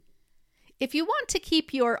If you want to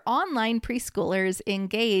keep your online preschoolers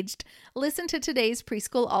engaged, listen to today's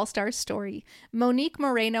Preschool All-Stars story. Monique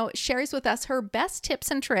Moreno shares with us her best tips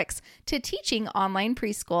and tricks to teaching online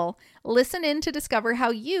preschool. Listen in to discover how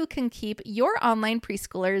you can keep your online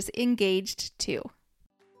preschoolers engaged too.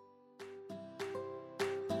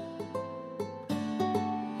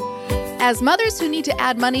 As mothers who need to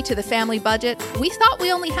add money to the family budget, we thought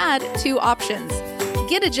we only had two options.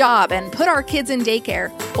 Get a job and put our kids in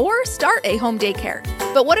daycare, or start a home daycare.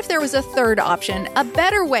 But what if there was a third option, a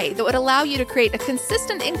better way that would allow you to create a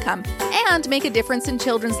consistent income and make a difference in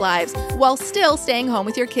children's lives while still staying home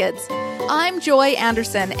with your kids? I'm Joy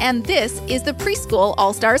Anderson, and this is the Preschool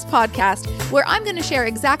All-Stars podcast, where I'm going to share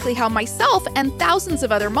exactly how myself and thousands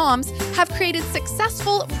of other moms have created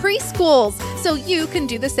successful preschools so you can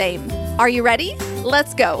do the same. Are you ready?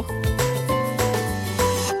 Let's go.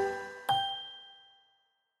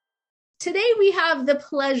 Today, we have the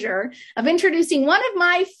pleasure of introducing one of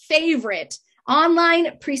my favorite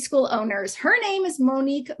online preschool owners. Her name is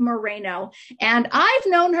Monique Moreno, and I've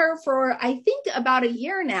known her for, I think, about a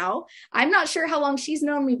year now. I'm not sure how long she's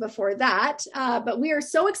known me before that, but we are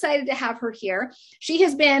so excited to have her here. She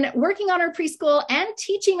has been working on her preschool and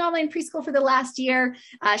teaching online preschool for the last year.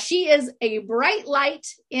 She is a bright light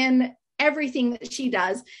in everything that she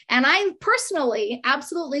does. And I personally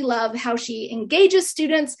absolutely love how she engages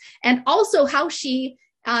students and also how she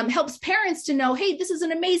helps parents to know, hey, this is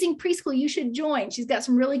an amazing preschool, you should join. She's got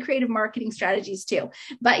some really creative marketing strategies too.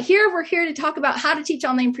 But we're here to talk about how to teach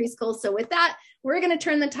online preschool. So with that, we're going to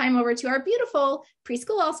turn the time over to our beautiful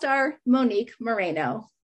preschool all-star, Monique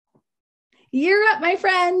Moreno. You're up, my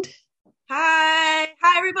friend. Hi,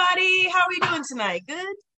 everybody. How are we doing tonight? Good?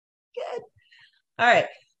 All right.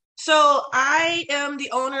 So I am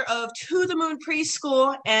the owner of To the Moon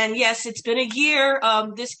Preschool, and yes, it's been a year.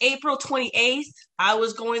 This April 28th, I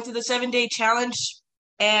was going through the 7-day challenge,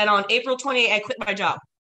 and on April 28th, I quit my job,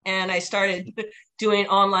 and I started doing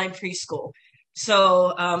online preschool.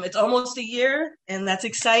 So it's almost a year, and that's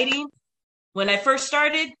exciting. When I first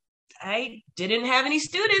started, I didn't have any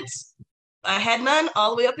students. I had none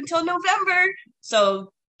all the way up until November,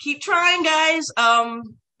 so keep trying, guys.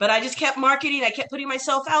 But I just kept marketing. I kept putting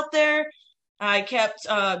myself out there. I kept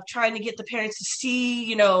trying to get the parents to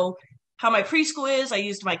see, how my preschool is. I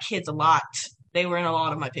used my kids a lot. They were in a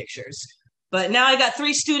lot of my pictures. But now I got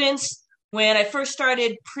 3 students. When I first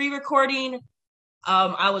started pre-recording,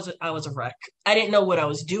 I was a wreck. I didn't know what I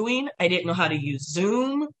was doing. I didn't know how to use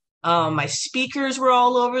Zoom. My speakers were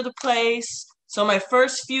all over the place. So my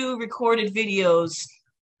first few recorded videos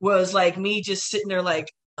was like me just sitting there like,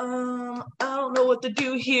 I don't know what to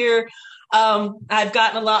do here. I've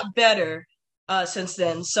gotten a lot better since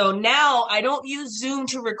then. So now I don't use Zoom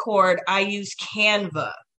to record. I use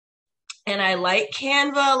Canva. And I like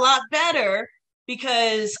Canva a lot better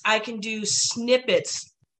because I can do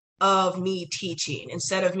snippets of me teaching.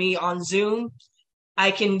 Instead of me on Zoom, I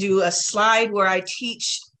can do a slide where I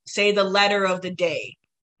teach, say, the letter of the day.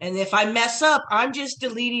 And if I mess up, I'm just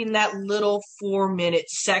deleting that little 4-minute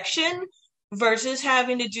section versus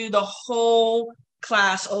having to do the whole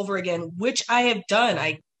class over again, which I have done.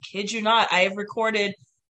 I kid you not. I have recorded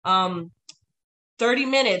 30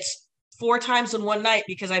 minutes 4 times in one night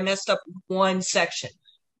because I messed up one section.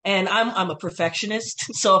 And I'm a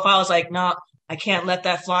perfectionist. So if I was like, nah, I can't let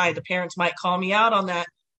that fly, the parents might call me out on that.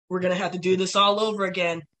 We're going to have to do this all over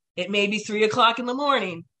again. It may be 3:00 in the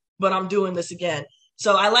morning, but I'm doing this again.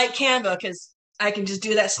 So I like Canva because I can just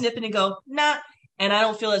do that snippet and go, nah. And I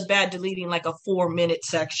don't feel as bad deleting like a 4-minute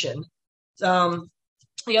section.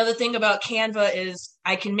 The other thing about Canva is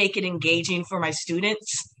I can make it engaging for my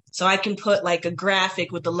students. So I can put like a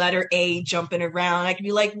graphic with the letter A jumping around. I can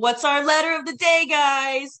be like, what's our letter of the day,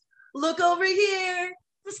 guys? Look over here.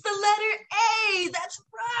 It's the letter A. That's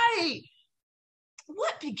right.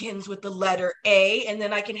 What begins with the letter A? And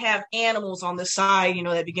then I can have animals on the side,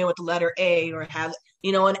 that begin with the letter A, or have,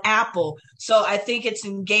 an apple. So I think it's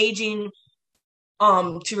engaging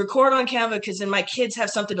to record on Canva because then my kids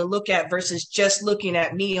have something to look at versus just looking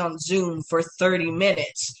at me on Zoom for 30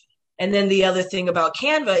 minutes. And then the other thing about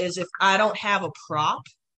Canva is if I don't have a prop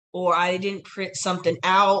or I didn't print something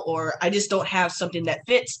out or I just don't have something that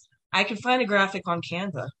fits, I can find a graphic on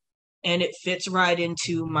Canva and it fits right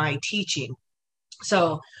into my teaching.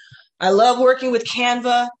 So I love working with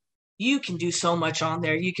Canva. You can do so much on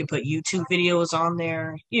there. You can put YouTube videos on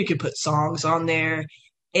there. You can put songs on there.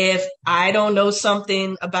 If I don't know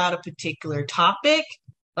something about a particular topic,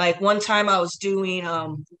 like one time I was doing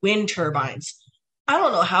wind turbines. I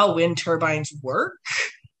don't know how wind turbines work.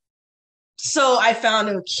 So I found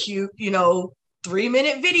a cute,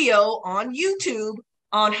 3-minute video on YouTube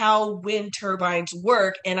on how wind turbines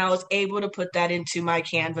work, and I was able to put that into my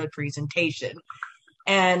Canva presentation.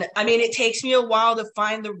 And I mean, it takes me a while to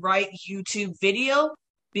find the right YouTube video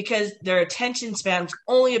because their attention span's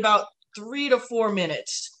only about 3 to 4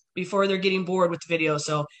 minutes before they're getting bored with the video.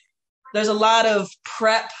 So there's a lot of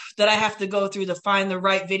prep that I have to go through to find the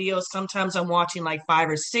right videos. Sometimes I'm watching like 5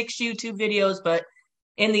 or 6 YouTube videos, but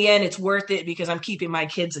in the end, it's worth it because I'm keeping my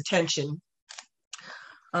kids' attention.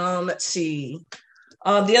 Let's see.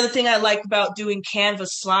 The other thing I like about doing Canva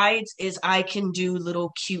slides is I can do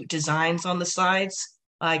little cute designs on the slides.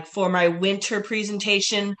 Like for my winter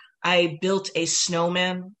presentation, I built a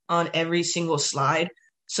snowman on every single slide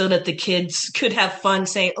so that the kids could have fun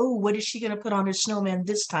saying, oh, what is she going to put on her snowman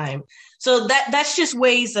this time? So that's just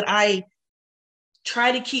ways that I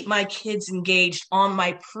try to keep my kids engaged on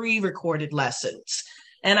my pre-recorded lessons.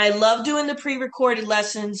 And I love doing the pre-recorded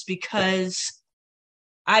lessons because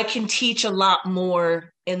I can teach a lot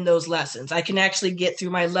more in those lessons. I can actually get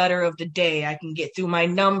through my letter of the day. I can get through my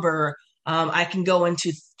number. I can go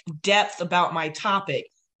into depth about my topic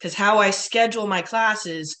because how I schedule my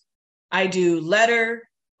classes, I do letter,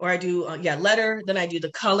 then I do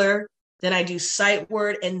the color, then I do sight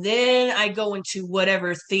word, and then I go into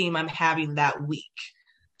whatever theme I'm having that week.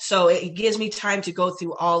 So it gives me time to go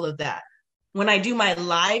through all of that. When I do my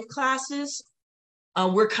live classes,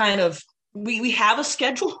 we have a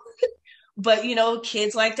schedule, but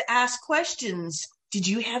kids like to ask questions. Did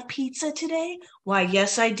you have pizza today? Why,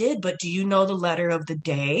 yes, I did. But do you know the letter of the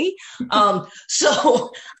day?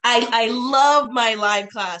 So I love my live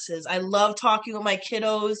classes. I love talking with my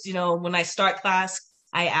kiddos. When I start class,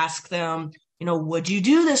 I ask them, what'd you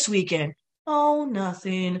do this weekend? Oh,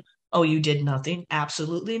 nothing. Oh, you did nothing?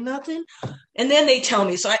 Absolutely nothing. And then they tell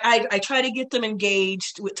me. So I try to get them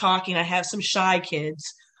engaged with talking. I have some shy kids.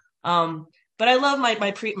 But I love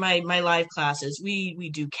my live classes. We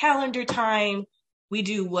do calendar time. We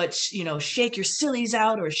do shake your sillies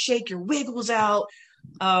out or shake your wiggles out.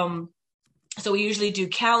 So we usually do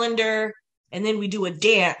calendar, and then we do a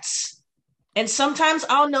dance. And sometimes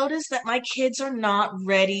I'll notice that my kids are not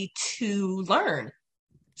ready to learn.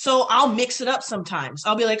 So I'll mix it up sometimes.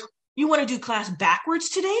 I'll be like, you want to do class backwards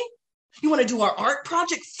today? You want to do our art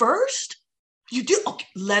project first? You do? Okay,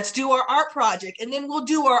 let's do our art project. And then we'll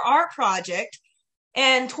do our art project.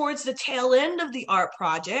 And towards the tail end of the art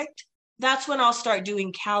project, that's when I'll start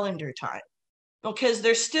doing calendar time. Because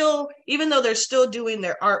even though they're still doing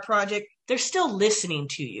their art project, they're still listening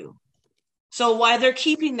to you. So while they're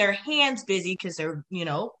keeping their hands busy, because they're,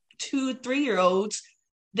 2, 3-year-olds,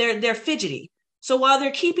 they're fidgety. So while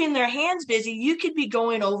they're keeping their hands busy, you could be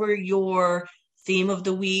going over your theme of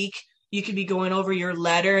the week. You could be going over your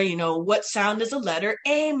letter, what sound does a letter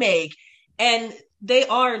A make? And they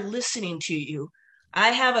are listening to you. I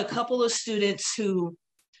have a couple of students who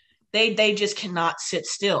they just cannot sit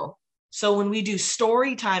still. So when we do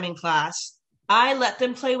story time in class, I let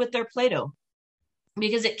them play with their Play-Doh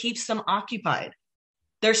because it keeps them occupied.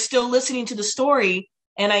 They're still listening to the story.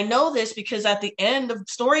 And I know this because at the end of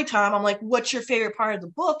story time, I'm like, what's your favorite part of the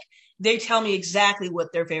book? They tell me exactly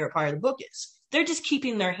what their favorite part of the book is. They're just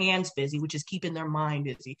keeping their hands busy, which is keeping their mind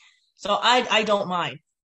busy. So I don't mind.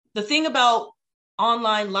 The thing about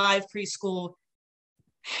online live preschool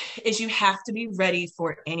is you have to be ready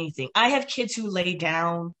for anything. I have kids who lay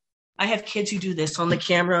down. I have kids who do this on the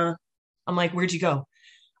camera. I'm like, where'd you go?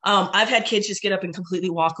 I've had kids just get up and completely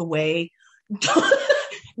walk away.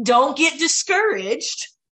 Don't get discouraged.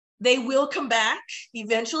 They will come back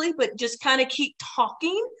eventually, but just kind of keep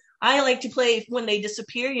talking. I like to play when they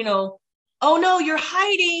disappear, oh no, you're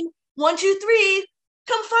hiding. 1, 2, 3,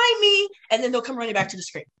 come find me. And then they'll come running back to the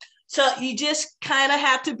screen. So you just kind of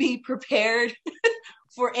have to be prepared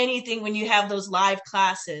for anything when you have those live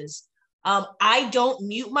classes. I don't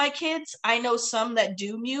mute my kids. I know some that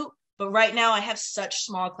do mute, but right now I have such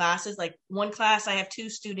small classes. Like one class, I have 2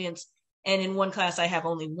 students, and in one class, I have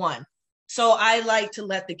only 1. So I like to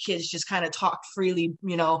let the kids just kind of talk freely.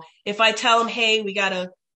 If I tell them, hey, we got to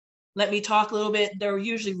let me talk a little bit, they're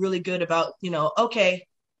usually really good about, okay.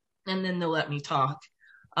 And then they'll let me talk.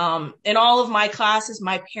 In all of my classes,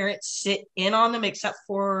 my parents sit in on them except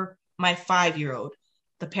for my 5-year-old.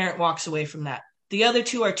 The parent walks away from that. The other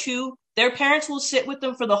 2 are 2. Their parents will sit with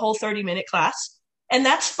them for the whole 30-minute class. And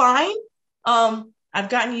that's fine. I've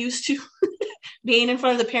gotten used to being in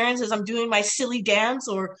front of the parents as I'm doing my silly dance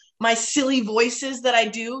or my silly voices that I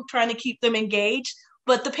do, trying to keep them engaged.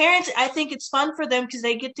 But the parents, I think it's fun for them because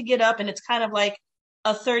they get to get up and it's kind of like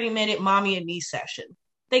a 30-minute mommy and me session.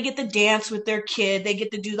 They get to dance with their kid. They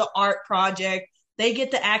get to do the art project. They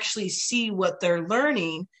get to actually see what they're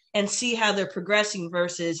learning and see how they're progressing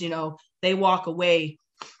versus, they walk away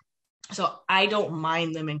So I don't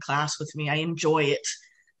mind them in class with me. I enjoy it.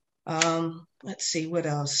 Let's see what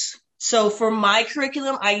else. So for my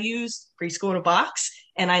curriculum, I use Preschool in a Box,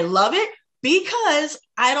 and I love it because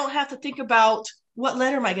I don't have to think about what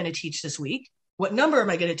letter am I going to teach this week? What number am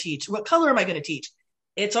I going to teach? What color am I going to teach?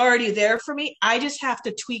 It's already there for me. I just have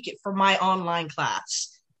to tweak it for my online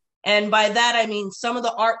class. And by that, I mean some of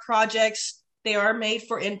the art projects, they are made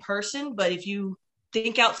for in person, but if you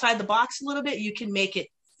think outside the box a little bit, you can make it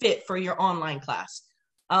fit for your online class.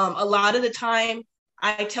 A lot of the time,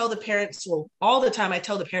 I tell the parents, well, all the time, I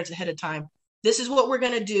tell the parents ahead of time, this is what we're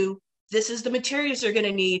going to do. This is the materials they're going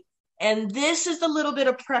to need. And this is the little bit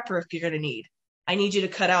of prepper if you're going to need. I need you to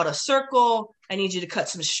cut out a circle. I need you to cut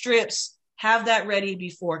some strips. Have that ready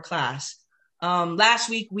before class. Last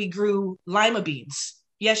week, we grew lima beans.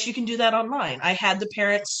 Yes, you can do that online. I had the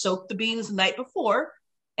parents soak the beans the night before.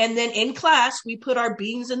 And then in class, we put our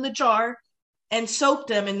beans in the jar and soak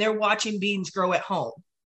them, and they're watching beans grow at home.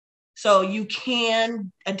 So you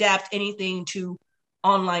can adapt anything to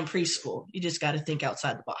online preschool. You just got to think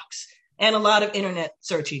outside the box. And a lot of internet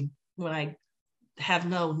searching when I have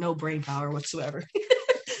no brain power whatsoever.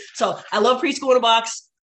 So I love Preschool in a Box.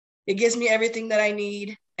 It gives me everything that I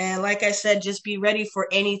need. And like I said, just be ready for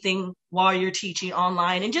anything while you're teaching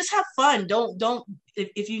online and just have fun.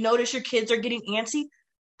 If you notice your kids are getting antsy,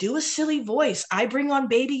 do a silly voice. I bring on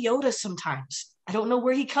Baby Yoda sometimes. I don't know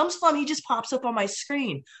where he comes from. He just pops up on my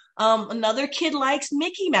screen. Another kid likes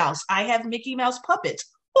Mickey Mouse. I have Mickey Mouse puppets.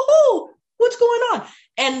 Woohoo! What's going on?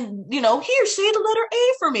 And, here, say the letter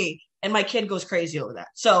A for me. And my kid goes crazy over that.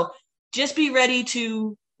 So just be ready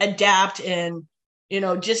to adapt and,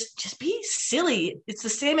 just be silly. It's the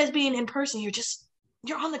same as being in person.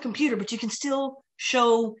 You're on the computer, but you can still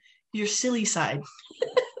show your silly side.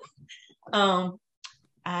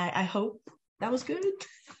 I hope that was good.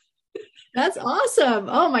 That's awesome.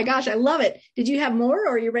 Oh my gosh, I love it. Did you have more,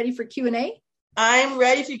 or are you ready for Q&A? I'm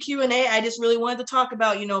ready for Q&A. I just really wanted to talk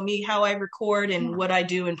about, me, how I record and what I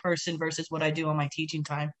do in person versus what I do on my teaching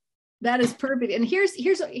time. That is perfect. And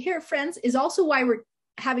here, friends, is also why we're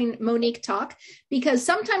having Monique talk, because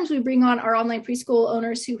sometimes we bring on our online preschool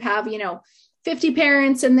owners who have, 50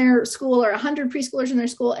 parents in their school or 100 preschoolers in their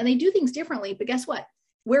school, and they do things differently. But guess what?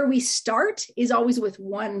 Where we start is always with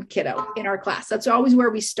one kiddo in our class. That's always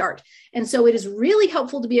where we start. And so it is really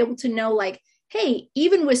helpful to be able to know, like, hey,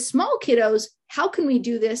 even with small kiddos, how can we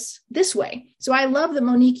do this way? So I love that,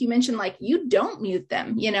 Monique, you mentioned, like, you don't mute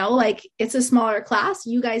them, like it's a smaller class.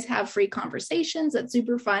 You guys have free conversations. That's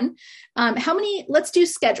super fun. Let's do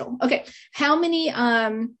schedule. Okay.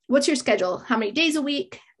 What's your schedule? How many days a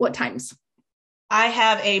week? What times? I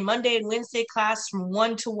have a Monday and Wednesday class from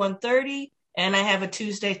 1 to 1:30. And I have a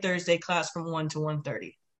Tuesday, Thursday class from 1 to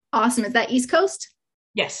 1:30. Awesome. Is that East Coast?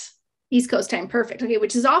 Yes. East Coast time. Perfect. Okay.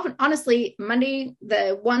 Which is often, honestly, Monday,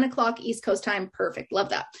 the 1:00 East Coast time. Perfect. Love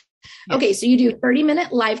that. Yes. Okay. So you do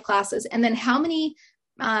 30-minute live classes. And then how many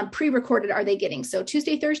pre-recorded are they getting? So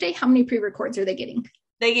Tuesday, Thursday, how many pre-records are they getting?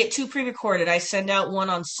 They get 2 pre-recorded. I send out one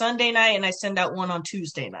on Sunday night and I send out one on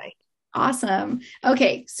Tuesday night. Awesome.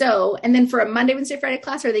 Okay. So, and then for a Monday, Wednesday, Friday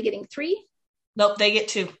class, are they getting 3? Nope. They get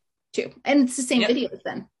 2. And it's the same videos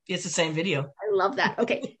then. It's the same video. I love that.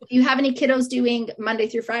 Okay. Do you have any kiddos doing Monday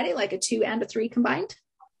through Friday, like a 2 and a 3 combined?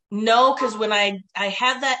 No, because when I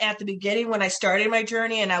had that at the beginning when I started my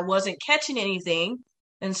journey and I wasn't catching anything.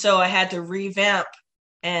 And so I had to revamp.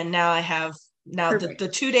 And now I have the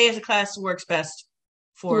 2 days of class works best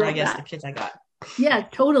for, the kids I got. Yeah,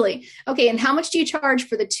 totally. Okay. And how much do you charge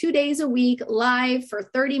for the 2 days a week live for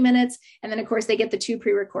 30 minutes? And then of course they get the 2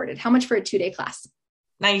 pre-recorded. How much for a 2-day class?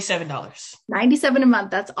 $97. $97 a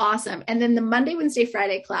month. That's awesome. And then the Monday, Wednesday,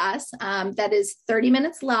 Friday class, that is 30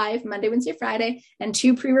 minutes live, Monday, Wednesday, Friday, and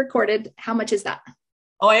 2 pre-recorded. How much is that?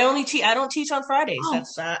 Oh, I don't teach on Fridays.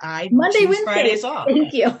 That's I Monday, Wednesday. Fridays off.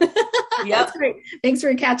 Thank you. Yep. That's great. Thanks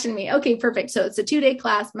for catching me. Okay, perfect. So it's a 2-day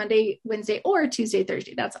class, Monday, Wednesday, or Tuesday,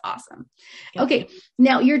 Thursday. That's awesome. Yep. Okay.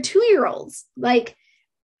 Now your 2-year-olds,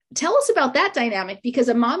 tell us about that dynamic, because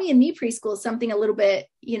a mommy and me preschool is something a little bit,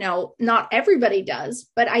 not everybody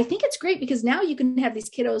does, but I think it's great because now you can have these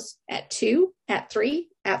kiddos at 2, at 3,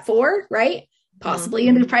 at 4, right? Possibly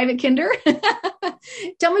into private kinder.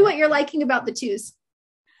 Tell me what you're liking about the 2s.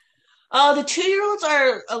 The 2-year-olds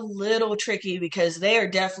are a little tricky because they are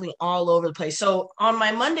definitely all over the place. So on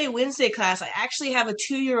my Monday, Wednesday class, I actually have a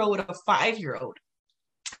 2-year-old with a 5-year-old.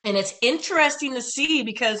 And it's interesting to see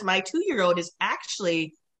because my 2-year-old is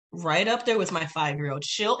actually right up there with my 5-year-old.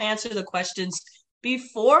 She'll answer the questions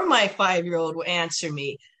before my 5-year-old will answer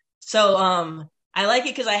me. So I like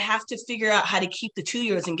it because I have to figure out how to keep the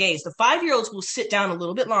 2-year-olds engaged. The 5-year-olds will sit down a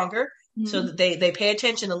little bit longer so Mhm. that they pay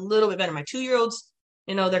attention a little bit better. My 2-year-olds,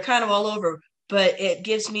 they're kind of all over, but it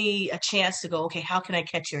gives me a chance to go, okay, how can I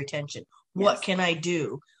catch your attention? What Yes. can I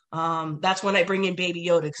do? That's when I bring in Baby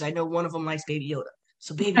Yoda, because I know one of them likes Baby Yoda.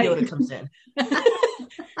 So Baby Right. Yoda comes in.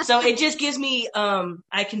 So it just gives me,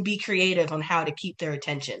 I can be creative on how to keep their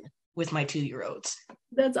attention with my 2-year-olds.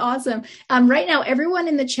 That's awesome. Right now, everyone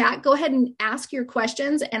in the chat, go ahead and ask your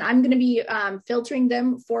questions, and I'm going to be filtering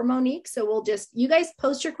them for Monique. So you guys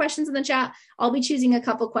post your questions in the chat. I'll be choosing a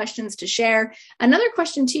couple questions to share. Another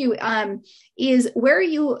question too is where are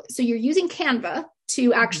you? So you're using Canva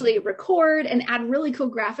to actually record and add really cool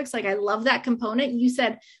graphics. Like I love that component. You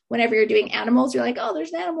said whenever you're doing animals, you're like, oh,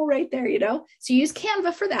 there's an animal right there, So you use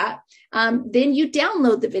Canva for that. Then you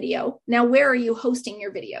download the video. Now, where are you hosting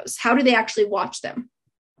your videos? How do they actually watch them?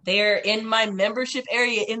 They're in my membership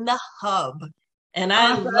area in the hub. And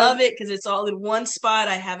I Awesome. love it because it's all in one spot.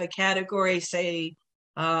 I have a category, say,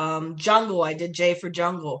 jungle. I did J for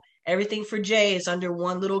jungle. Everything for J is under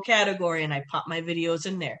one little category, and I pop my videos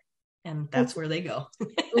in there. And that's where they go.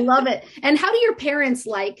 Love it. And how do your parents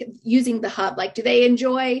like using the hub? Like, do they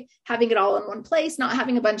enjoy having it all in one place, not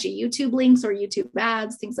having a bunch of YouTube links or YouTube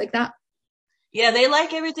ads, things like that? Yeah, they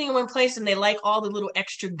like everything in one place, and they like all the little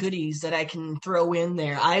extra goodies that I can throw in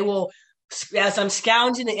there. I will, as I'm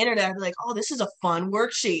scrounging the internet, I'll be like, oh, this is a fun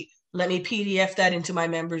worksheet. Let me PDF that into my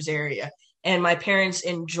members area. And my parents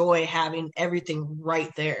enjoy having everything right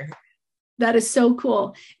there. That is so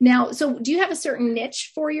cool. Now, so do you have a certain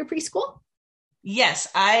niche for your preschool? Yes,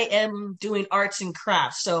 I am doing arts and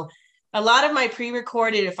crafts. So a lot of my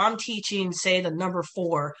pre-recorded, if I'm teaching, say the number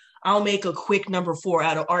 4, I'll make a quick number 4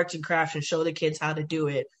 out of arts and crafts and show the kids how to do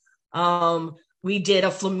it. We did a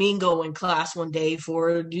flamingo in class one day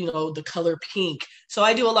for, the color pink. So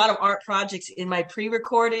I do a lot of art projects in my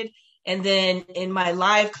pre-recorded, and then in my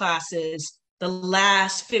live classes, the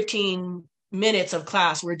last 15 minutes of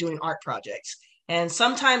class, we're doing art projects. And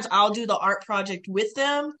sometimes I'll do the art project with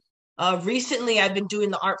them. Recently, I've been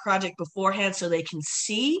doing the art project beforehand so they can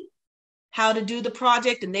see how to do the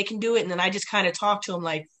project and they can do it. And then I just kind of talk to them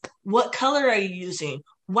like, what color are you using?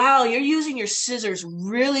 Wow, you're using your scissors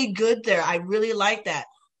really good there. I really like that.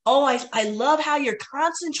 Oh, I love how you're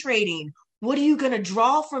concentrating. What are you going to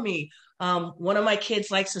draw for me? One of my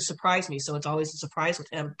kids likes to surprise me, so it's always a surprise with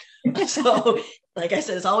him. So, like I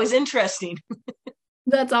said, it's always interesting.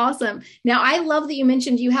 That's awesome. Now, I love that you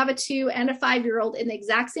mentioned you have a 2 and a 5-year-old in the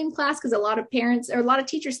exact same class because a lot of parents or a lot of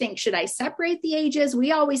teachers think, should I separate the ages?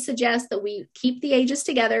 We always suggest that we keep the ages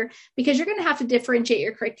together because you're going to have to differentiate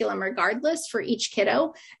your curriculum regardless for each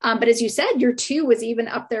kiddo. But as you said, your 2 was even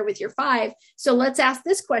up there with your 5. So let's ask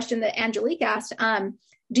this question that Angelique asked.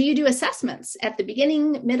 Do you do assessments at the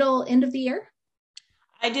beginning, middle, end of the year?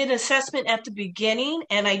 I did assessment at the beginning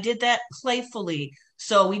and I did that playfully.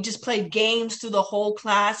 So we just played games through the whole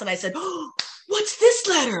class and I said, oh, what's this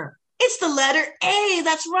letter? It's the letter A.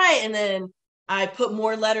 That's right. And then I put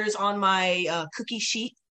more letters on my cookie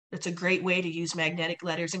sheet. That's a great way to use magnetic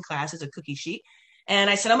letters in class as a cookie sheet. And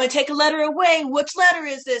I said, I'm going to take a letter away. Which letter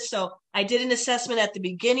is this? So I did an assessment at the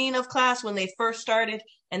beginning of class when they first started,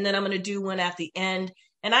 and then I'm going to do one at the end.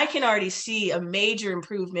 And I can already see a major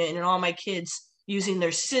improvement in all my kids using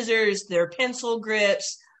their scissors, their pencil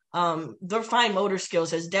grips. Their fine motor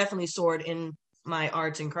skills has definitely soared in my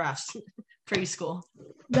arts and crafts preschool.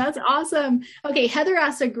 That's awesome. Okay, Heather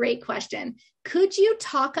asked a great question. Could you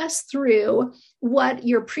talk us through what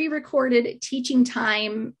your pre-recorded teaching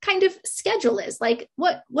time kind of schedule is? Like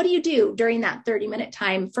what do you do during that 30-minute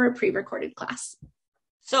time for a pre-recorded class?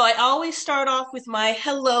 So I always start off with my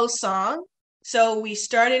hello song. So we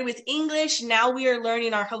started with English. Now we are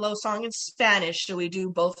learning our hello song in Spanish. So we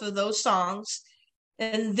do both of those songs.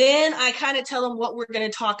 And then I kind of tell them what we're going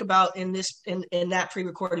to talk about in that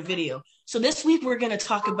pre-recorded video. So this week we're going to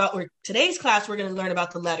talk about, or today's class, we're going to learn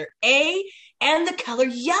about the letter A and the color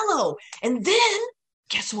yellow. And then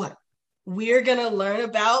guess what? We're going to learn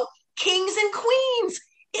about kings and queens.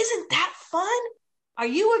 Isn't that fun? Are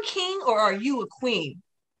you a king or are you a queen?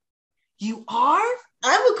 You are?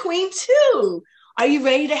 I'm a queen too. Are you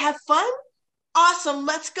ready to have fun? Awesome,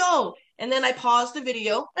 let's go. And then I pause the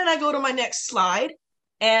video and I go to my next slide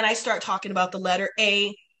and I start talking about the letter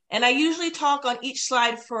A. And I usually talk on each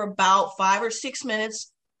slide for about 5 or 6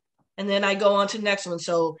 minutes. And then I go on to the next one.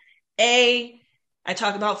 So A, I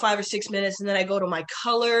talk about 5 or 6 minutes and then I go to my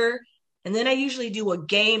color. And then I usually do a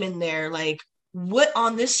game in there like, what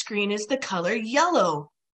on this screen is the color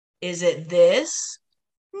yellow? Is it this?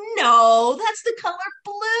 No, that's the color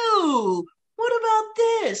blue. What about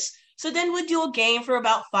this? So then we'd do a game for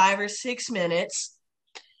about 5 or 6 minutes.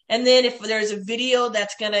 And then if there's a video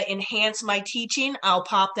that's going to enhance my teaching, I'll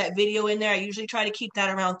pop that video in there. I usually try to keep that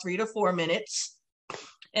around 3 to 4 minutes.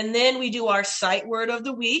 And then we do our sight word of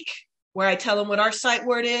the week, where I tell them what our sight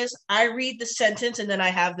word is. I read the sentence, and then I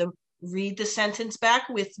have them read the sentence back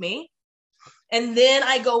with me. And then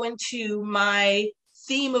I go into my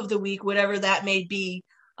theme of the week, whatever that may be,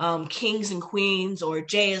 kings and queens, or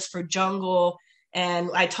J is for jungle. And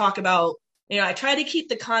I talk about, I try to keep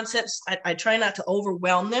the concepts, I try not to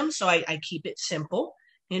overwhelm them. So I keep it simple.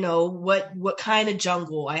 What kind of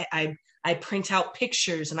jungle? I print out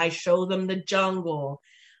pictures and I show them the jungle.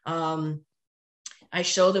 I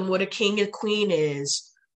show them what a king and queen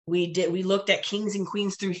is. We looked at kings and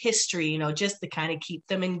queens through history, just to kind of keep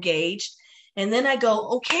them engaged. And then I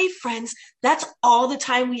go, okay, friends, that's all the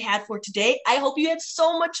time we had for today. I hope you had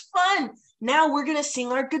so much fun. Now we're going to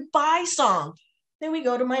sing our goodbye song. Then we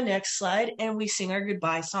go to my next slide and we sing our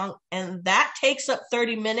goodbye song. And that takes up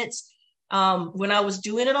 30 minutes. When I was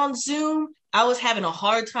doing it on Zoom, I was having a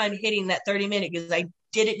hard time hitting that 30-minute because I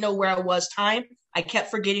didn't know where I was time. I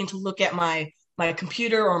kept forgetting to look at my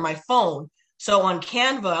computer or my phone. So on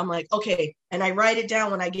Canva, I'm like, okay, and I write it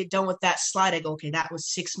down. When I get done with that slide, I go, okay, that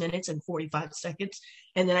was 6 minutes and 45 seconds.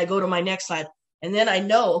 And then I go to my next slide. And then I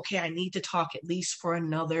know, okay, I need to talk at least for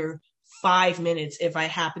another 5 minutes if I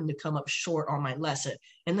happen to come up short on my lesson.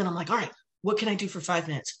 And then I'm like, all right, what can I do for 5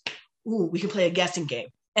 minutes? Ooh, we can play a guessing game.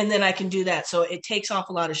 And then I can do that. So it takes off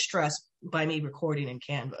a lot of stress by me recording in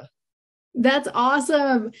Canva. That's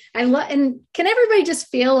awesome. And can everybody just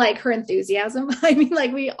feel like her enthusiasm? I mean,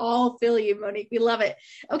 like we all feel you, Monique. We love it.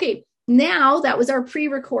 Okay. Now that was our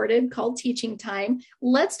pre-recorded called Teaching Time.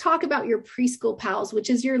 Let's talk about your Preschool Pals, which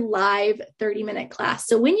is your live 30-minute class.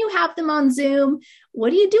 So when you have them on Zoom,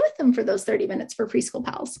 what do you do with them for those 30 minutes for Preschool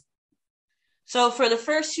Pals? So for the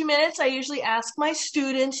first few minutes, I usually ask my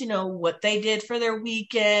students, what they did for their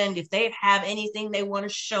weekend, if they have anything they want to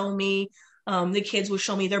show me. The kids will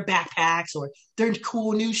show me their backpacks or their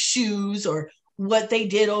cool new shoes or what they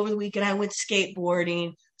did over the weekend. I went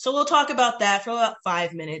skateboarding. So we'll talk about that for about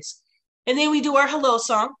 5 minutes. And then we do our hello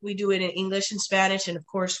song. We do it in English and Spanish. And of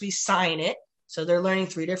course, we sign it. So they're learning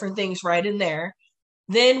 3 different things right in there.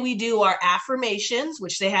 Then we do our affirmations,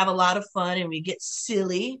 which they have a lot of fun and we get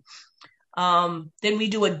silly. Then we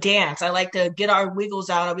do a dance. I like to get our wiggles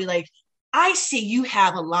out. I'll be like, I see you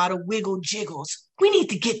have a lot of wiggle jiggles. We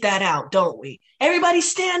need to get that out, don't we? Everybody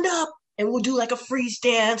stand up and we'll do like a freeze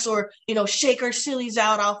dance or, shake our sillies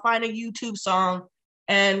out. I'll find a YouTube song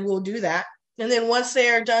and we'll do that. And then once they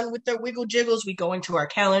are done with their wiggle jiggles, we go into our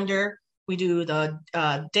calendar. We do the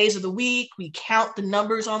days of the week. We count the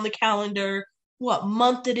numbers on the calendar, what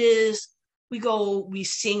month it is. We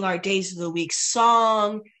sing our days of the week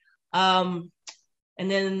song. And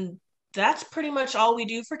then that's pretty much all we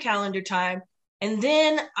do for calendar time. And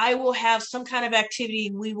then I will have some kind of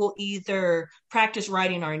activity. We will either practice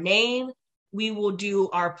writing our name. We will do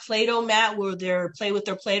our Play-Doh mat where they play with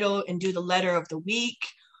their Play-Doh and do the letter of the week.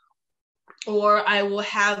 Or I will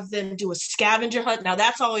have them do a scavenger hunt. Now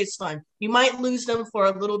that's always fun. You might lose them for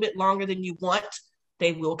a little bit longer than you want.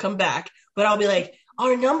 They will come back. But I'll be like,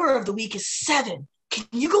 our number of the week is 7. Can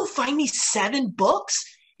you go find me 7 books?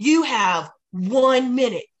 You have 1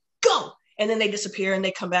 minute. Go. And then they disappear and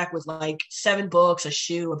they come back with like 7 books, a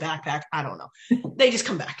shoe, a backpack. I don't know. They just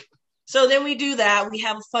come back. So then we do that. We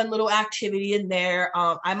have a fun little activity in there.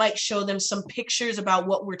 I might show them some pictures about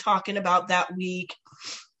what we're talking about that week.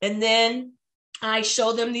 And then I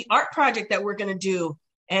show them the art project that we're going to do.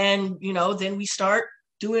 And, then we start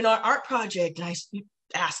doing our art project. And I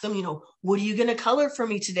ask them, what are you going to color for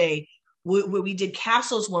me today? We did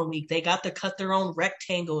castles one week. They got to cut their own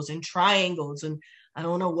rectangles and triangles. And I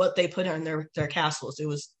don't know what they put on their castles. It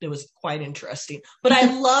was quite interesting. But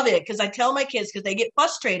I love it because I tell my kids, because they get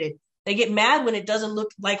frustrated. They get mad when it doesn't look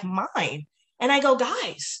like mine. And I go,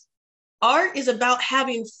 guys, art is about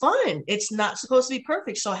having fun. It's not supposed to be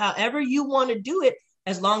perfect. So however you want to do it,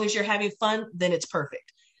 as long as you're having fun, then it's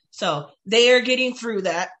perfect. So they are getting through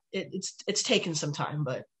that. It's taken some time,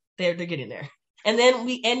 but they're getting there. And then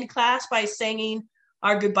we end class by singing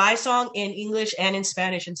our goodbye song in English and in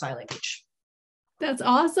Spanish and sign language. That's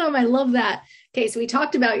awesome. I love that. Okay, so we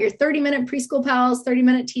talked about your 30-minute Preschool Pals,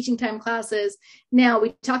 30-minute teaching time classes. Now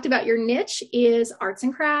we talked about your niche is arts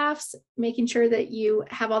and crafts, making sure that you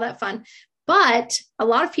have all that fun. But a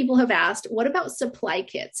lot of people have asked, what about supply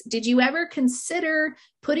kits? Did you ever consider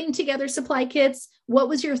putting together supply kits? What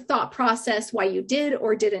was your thought process, why you did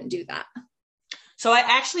or didn't do that? So I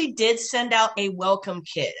actually did send out a welcome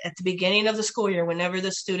kit at the beginning of the school year whenever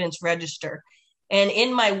the students register. And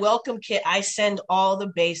in my welcome kit, I send all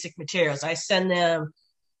the basic materials. I send them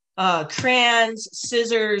crayons,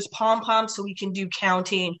 scissors, pom-poms so we can do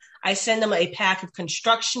counting. I send them a pack of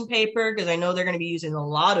construction paper because I know they're going to be using a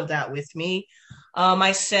lot of that with me.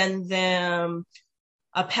 I send them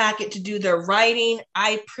a packet to do their writing.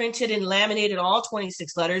 I printed and laminated all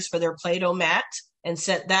 26 letters for their Play-Doh mat and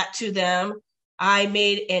sent that to them. I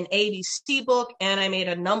made an ABC book and I made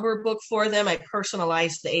a number book for them. I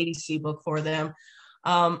personalized the ABC book for them.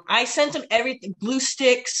 I sent them everything, glue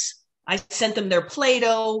sticks. I sent them their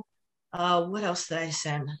Play-Doh. What else did I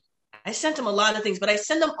send? I sent them a lot of things, but I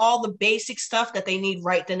send them all the basic stuff that they need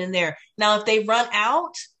right then and there. Now, if they run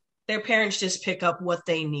out, their parents just pick up what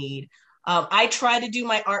they need. I try to do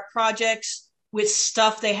my art projects with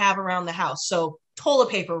stuff they have around the house. So toilet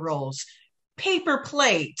paper rolls, paper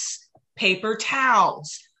plates, paper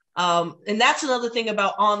towels. And that's another thing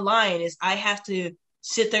about online is I have to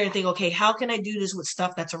sit there and think, okay, how can I do this with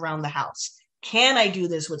stuff that's around the house? Can I do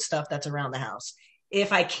this with stuff that's around the house?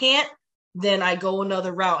 If I can't, then I go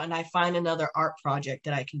another route and I find another art project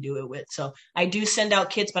that I can do it with. So I do send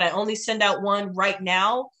out kits, but I only send out one right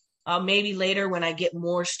now. Maybe later when I get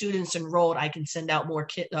more students enrolled, I can send out more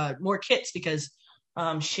kits because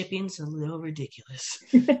shipping's a little ridiculous.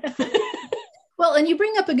 Well, and you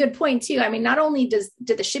bring up a good point too. I mean, not only do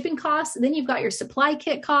the shipping costs, then you've got your supply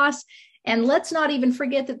kit costs. And let's not even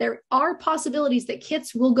forget that there are possibilities that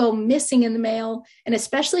kits will go missing in the mail. And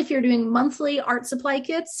especially if you're doing monthly art supply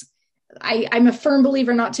kits, I'm a firm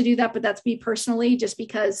believer not to do that, but that's me personally, just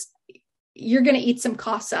because you're going to eat some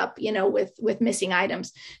costs up, with missing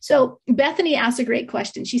items. So Bethany asked a great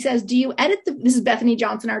question. She says, this is Bethany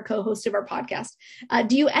Johnson, our co-host of our podcast.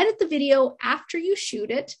 Do you edit the video after you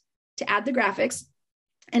shoot it to add the graphics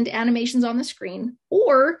and animations on the screen,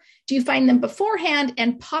 or do you find them beforehand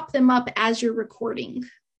and pop them up as you're recording?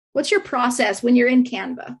 What's your process when you're in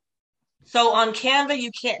Canva? So on Canva, you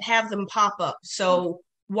can't have them pop up. So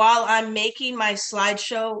while I'm making my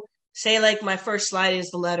slideshow, say like my first slide is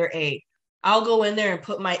the letter A, I'll go in there and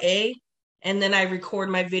put my A, and then I record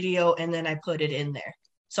my video and then I put it in there.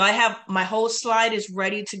 So I have my whole slide is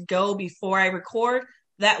ready to go before I record.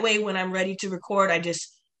 That way, when I'm ready to record, I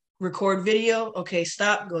just record video. Okay,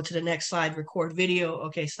 stop, go to the next slide, record video.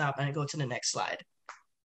 Okay, stop, and I go to the next slide.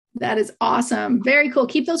 That is awesome. Very cool.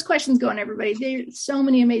 Keep those questions going, everybody. There's so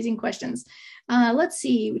many amazing questions. Let's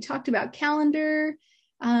see. We talked about calendar.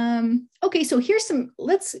 Okay, so here's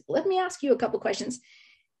let me ask you a couple questions.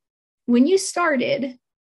 When you started,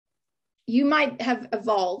 you might have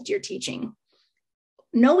evolved your teaching.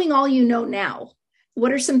 Knowing all you know now,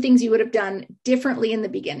 what are some things you would have done differently in the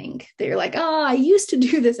beginning that you're like, I used to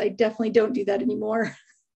do this. I definitely don't do that anymore.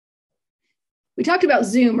 We talked about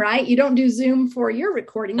Zoom, right? You don't do Zoom for your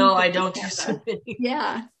recording. No, I don't do Zoom anymore.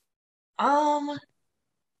 Yeah.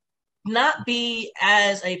 Not be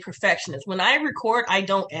as a perfectionist. When I record, I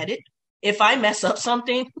don't edit. If I mess up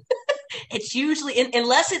something, it's usually,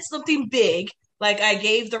 unless it's something big, like I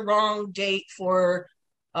gave the wrong date for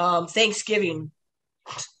Thanksgiving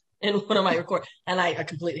in one of my record, and I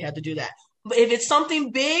completely had to do that. But if it's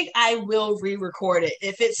something big, I will re-record it.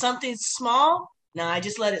 If it's something small, no, I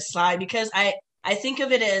just let it slide, because I think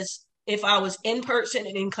of it as if I was in person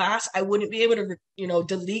and in class, I wouldn't be able to,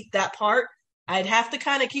 delete that part. I'd have to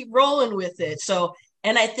kind of keep rolling with it. So,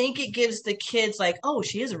 and I think it gives the kids like, oh,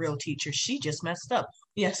 she is a real teacher. She just messed up.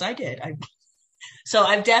 Yes, I did. So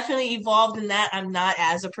I've definitely evolved in that. I'm not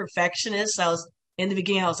as a perfectionist. In the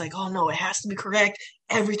beginning, I was like, oh no, it has to be correct.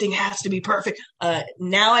 Everything has to be perfect.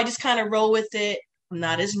 Now I just kind of roll with it. I'm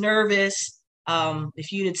not as nervous.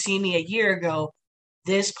 If you'd had seen me a year ago,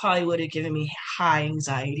 this probably would have given me high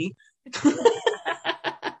anxiety.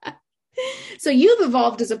 So you've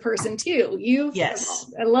evolved as a person too. Yes.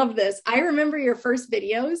 Evolved. I love this. I remember your first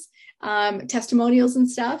videos, testimonials and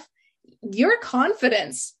stuff. Your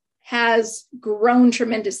confidence has grown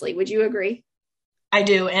tremendously. Would you agree? I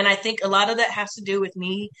do. And I think a lot of that has to do with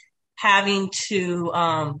me having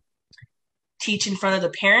to teach in front of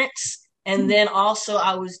the parents. And then also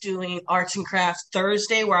I was doing arts and crafts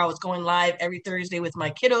Thursday, where I was going live every Thursday with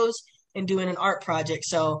my kiddos and doing an art project.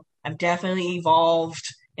 So I've definitely evolved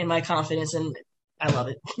in my confidence, and I love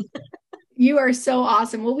it. You are so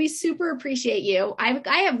awesome. Well, we super appreciate you. I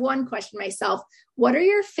have one question myself. What are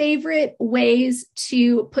your favorite ways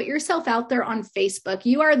to put yourself out there on Facebook?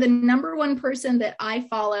 You are the number one person that I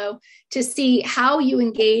follow to see how you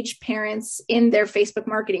engage parents in their Facebook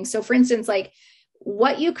marketing. So for instance, like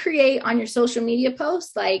what you create on your social media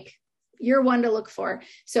posts, like you're one to look for.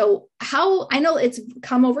 So I know it's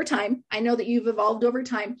come over time. I know that you've evolved over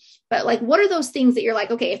time, but like, what are those things that you're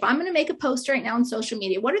like, okay, if I'm going to make a post right now on social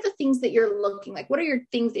media, what are the things that you're looking like? What are your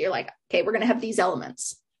things that you're like, okay, we're going to have these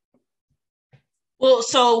elements? Well,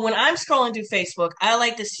 so when I'm scrolling through Facebook, I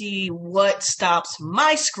like to see what stops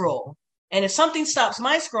my scroll. And if something stops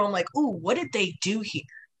my scroll, I'm like, ooh, what did they do here?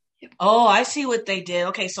 Oh, I see what they did.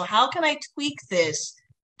 Okay, so how can I tweak this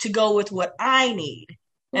to go with what I need?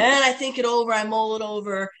 And then I think it over, I mull it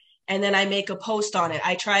over, and then I make a post on it.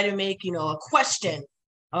 I try to make, a question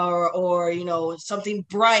or something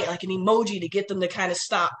bright like an emoji to get them to kind of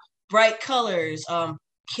stop. Bright colors.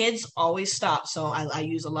 Kids always stop. So I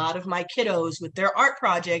use a lot of my kiddos with their art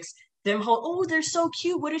projects. Oh, they're so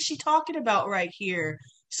cute. What is she talking about right here?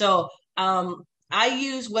 So I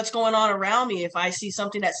use what's going on around me. If I see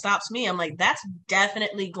something that stops me, I'm like, that's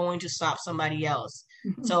definitely going to stop somebody else.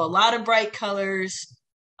 Mm-hmm. So a lot of bright colors,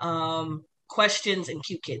 questions, and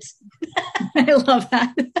cute kids. I love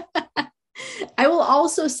that. I will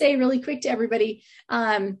also say really quick to everybody,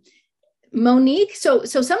 Monique, so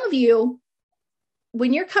some of you,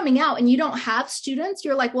 when you're coming out and you don't have students,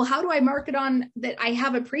 you're like, well, how do I market on that? I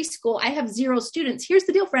have a preschool. I have 0 students. Here's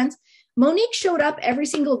the deal, friends. Monique showed up every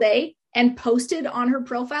single day and posted on her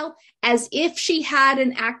profile as if she had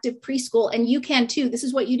an active preschool, and you can too. This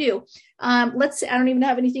is what you do. Let's say, I don't even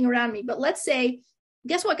have anything around me, but let's say,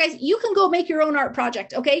 guess what, guys? You can go make your own art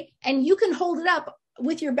project, okay? And you can hold it up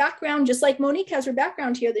with your background, just like Monique has her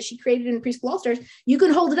background here that she created in Preschool All-Stars. You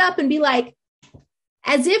can hold it up and be like,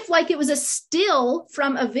 as if like it was a still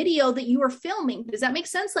from a video that you were filming. Does that make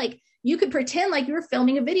sense? Like you could pretend like you were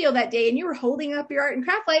filming a video that day and you were holding up your art and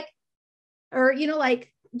craft, like, or,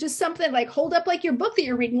 like just something like hold up like your book that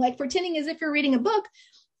you're reading, like pretending as if you're reading a book,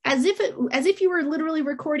 as if you were literally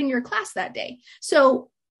recording your class that day. So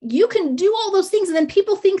you can do all those things. And then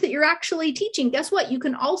people think that you're actually teaching. Guess what? You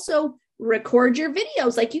can also record your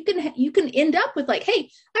videos. Like you can end up with like, hey,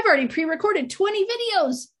 I've already pre-recorded 20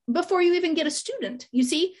 videos before you even get a student, you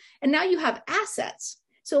see? And now you have assets.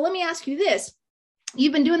 So let me ask you this.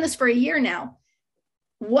 You've been doing this for a year now.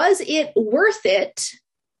 Was it worth it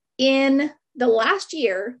in the last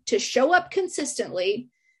year to show up consistently?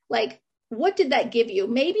 Like, what did that give you?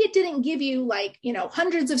 Maybe it didn't give you like,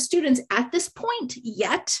 hundreds of students at this point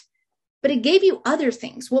yet, but it gave you other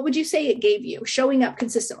things. What would you say it gave you showing up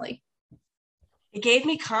consistently? It gave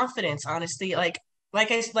me confidence, honestly. Like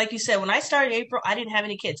you said, when I started April, I didn't have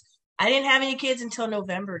any kids. I didn't have any kids until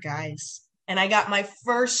November, guys. And I got my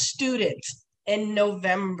first student in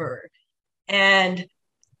November. And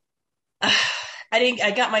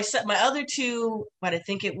I got my other 2, but I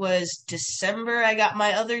think it was December I got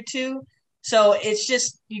my other 2. So it's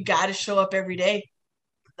just, you got to show up every day.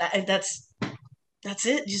 That's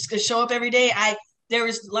it. Just show up every day. There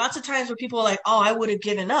was lots of times where people were like, oh, I would have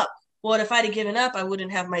given up. Well, if I'd have given up, I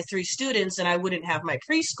wouldn't have my 3 students and I wouldn't have my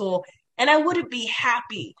preschool and I wouldn't be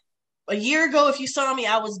happy. A year ago, if you saw me,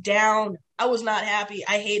 I was down. I was not happy.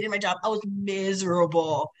 I hated my job. I was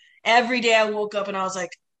miserable. Every day I woke up and I was like,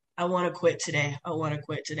 I want to quit today. I want to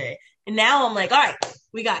quit today. And now I'm like, all right,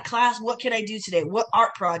 we got class. What can I do today? What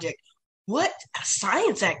art project? What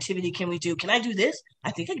science activity can we do? Can I do this? I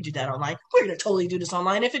think I can do that online. We're going to totally do this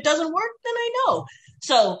online. If it doesn't work, then I know.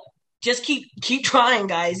 So just keep trying,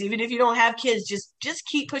 guys. Even if you don't have kids, just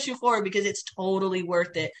keep pushing forward because it's totally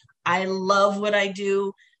worth it. I love what I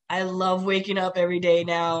do. I love waking up every day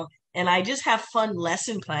now. And I just have fun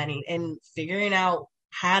lesson planning and figuring out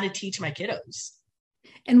how to teach my kiddos.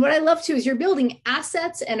 And what I love too is you're building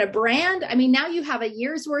assets and a brand. I mean, now you have a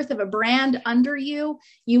year's worth of a brand under you.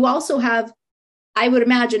 You also have, I would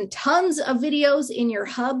imagine, tons of videos in your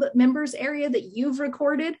hub members area that you've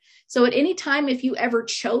recorded. So at any time, if you ever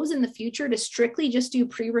chose in the future to strictly just do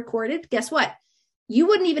pre-recorded, guess what? You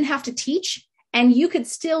wouldn't even have to teach and you could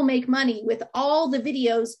still make money with all the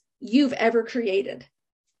videos you've ever created.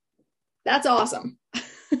 That's awesome.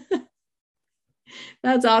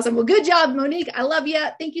 That's awesome. Well, good job, Monique. I love you.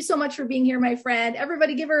 Thank you so much for being here, my friend.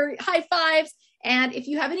 Everybody give her high fives. And if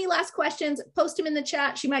you have any last questions, post them in the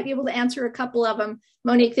chat. She might be able to answer a couple of them.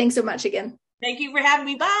 Monique, thanks so much again. Thank you for having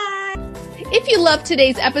me. Bye. If you loved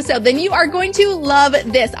today's episode, then you are going to love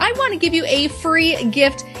this. I want to give you a free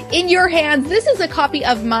gift in your hands. This is a copy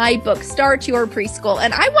of my book, Start Your Preschool,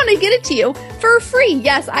 and I want to get it to you for free.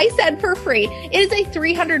 Yes, I said for free. It is a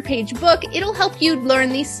 300-page book. It'll help you learn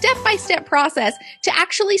the step-by-step process to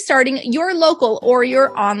actually starting your local or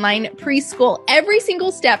your online preschool. Every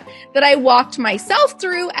single step that I walked myself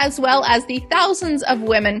through, as well as the thousands of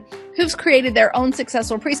women who've created their own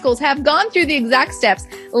successful preschools, have gone through the exact steps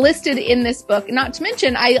listed in this book. Not to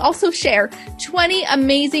mention, I also share 20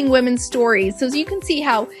 amazing women's stories. So you can see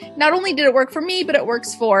how not only did it work for me, but it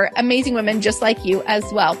works for amazing women just like you as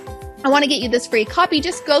well. I want to get you this free copy.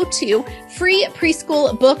 Just go to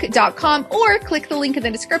freepreschoolbook.com or click the link in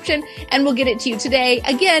the description and we'll get it to you today.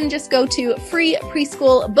 Again, just go to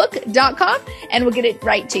freepreschoolbook.com and we'll get it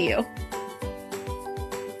right to you.